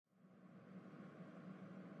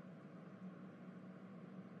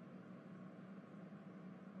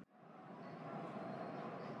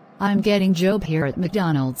I'm getting job here at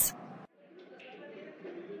McDonald's.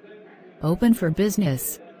 Open for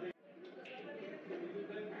business.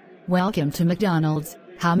 Welcome to McDonald's.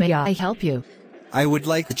 How may I help you? I would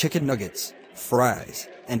like the chicken nuggets, fries,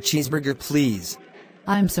 and cheeseburger, please.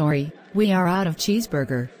 I'm sorry, we are out of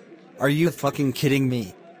cheeseburger. Are you fucking kidding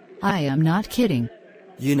me? I am not kidding.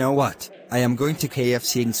 You know what? I am going to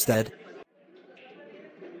KFC instead.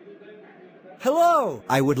 Hello!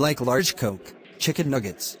 I would like large Coke, chicken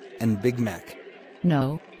nuggets, and Big Mac.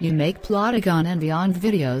 No, you make Plotagon and Beyond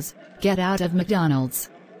videos. Get out of McDonald's.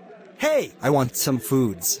 Hey! I want some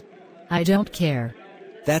foods. I don't care.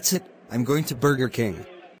 That's it. I'm going to Burger King.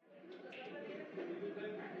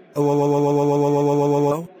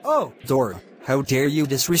 Oh, Dora, how dare you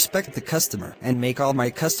disrespect the customer and make all my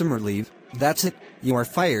customer leave? That's it. You are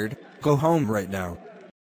fired. Go home right now.